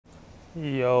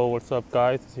Yo, what's up,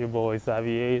 guys? It's your boy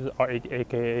Xavier,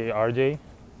 aka RJ.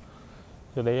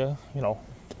 Today,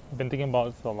 I've been thinking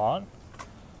about this a lot,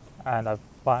 and I've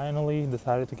finally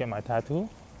decided to get my tattoo.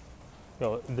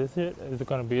 Yo, this shit is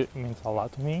gonna be means a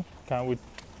lot to me. Can't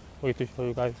wait to show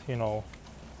you guys,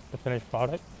 the finished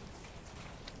product.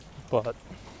 But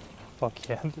fuck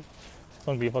yeah, it's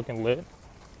gonna be fucking lit.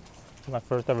 It's my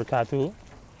first ever tattoo.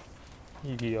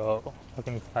 Yo,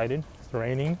 fucking excited. It's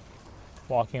raining.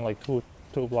 Walking like two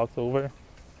blocks over.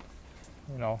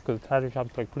 Because the tattoo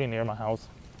shop's like pretty near my house.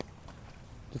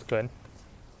 Just good.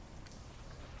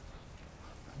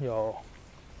 Yo,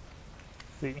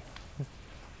 see.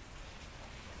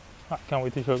 I can't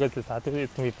wait to show you guys this tattoo.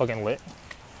 It's gonna be fucking lit.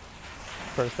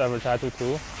 First ever tattoo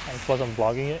too. And plus I'm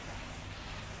vlogging it.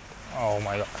 Oh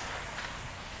my god.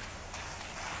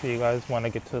 See you guys when I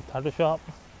get to the tattoo shop.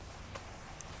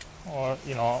 Or, if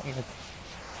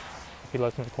you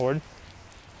let me record.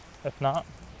 If not,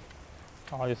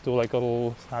 I'll just do like a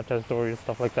little Snapchat story and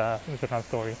stuff like that. Instagram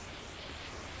story.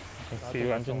 So you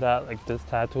mentioned that like this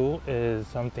tattoo is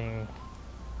something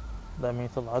that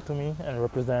means a lot to me and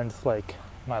represents like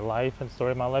my life and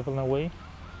story of my life in a way.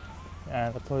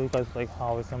 And I'll tell you guys like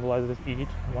how it symbolizes each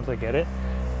once I get it.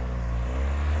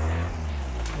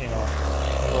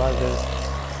 Symbolizes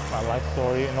my life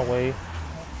story in a way,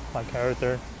 my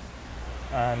character,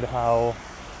 and how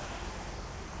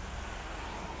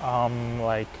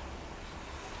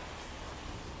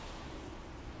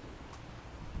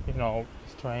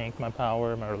strength, my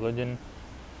power, my religion,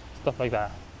 stuff like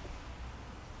that.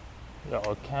 Yo,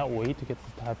 I can't wait to get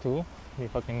this tattoo. It's gonna be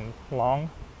fucking long.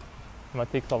 It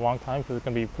might take a long time because it's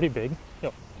gonna be pretty big.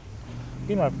 Yo,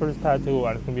 my first tattoo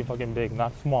and it's gonna be fucking big,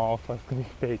 not small, but it's gonna be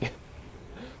big.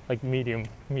 Like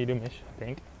medium-ish, I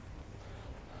think.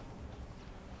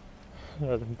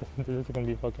 Yeah, this is gonna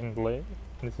be fucking lit,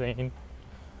 insane.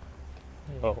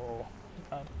 Yo,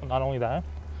 not only that,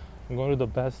 I'm going to the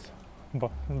best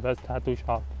tattoo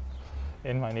shop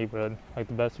in my neighborhood, like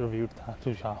the best reviewed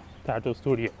tattoo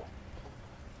studio.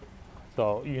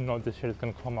 So this shit is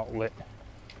gonna come out lit.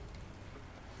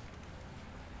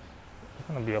 It's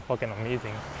gonna be a fucking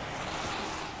amazing.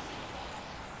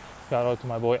 Shout out to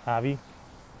my boy Avi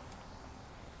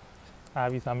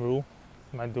Samru.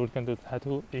 My dude can do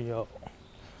tattoo. Yo,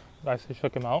 guys, should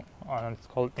check him out. It's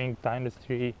called Ink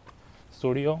Dynasty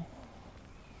Studio.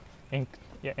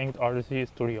 Inked Artistry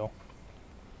Studio.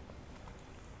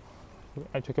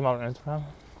 I check him out on Instagram.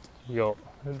 Yo,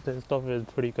 this stuff is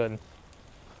pretty good.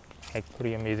 Like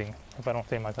pretty amazing, if I don't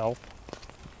say myself.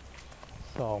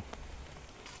 So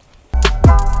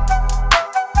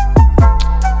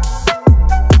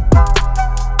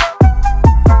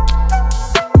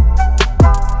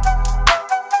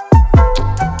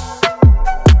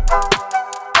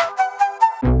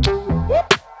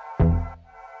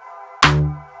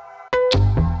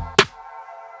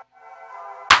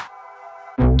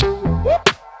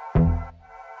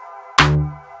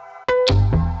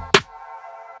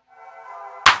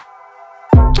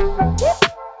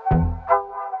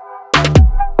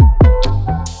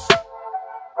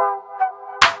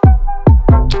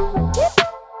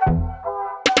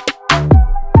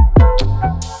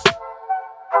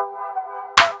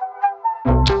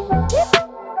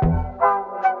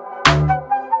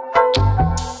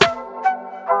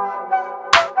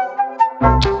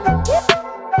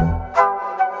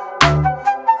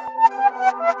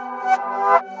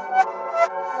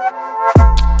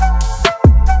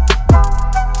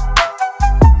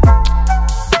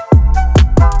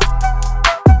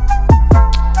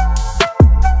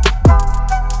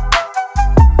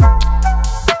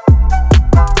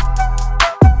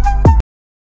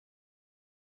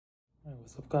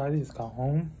what's up, guys? Just got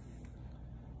home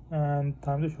and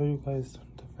time to show you guys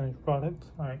the finished product.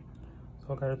 Alright,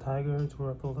 so I got a tiger to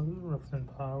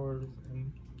represent power,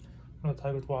 and the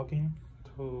tiger's walking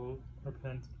to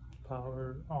represent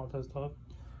power, all that stuff.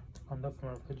 I'm not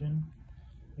from religion.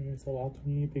 It means a lot to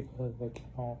me because it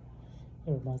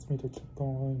reminds me to keep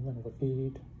going and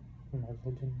repeat in my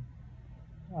religion.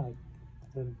 I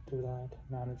didn't do that,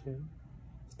 manage it,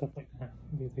 stuff like that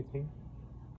basically.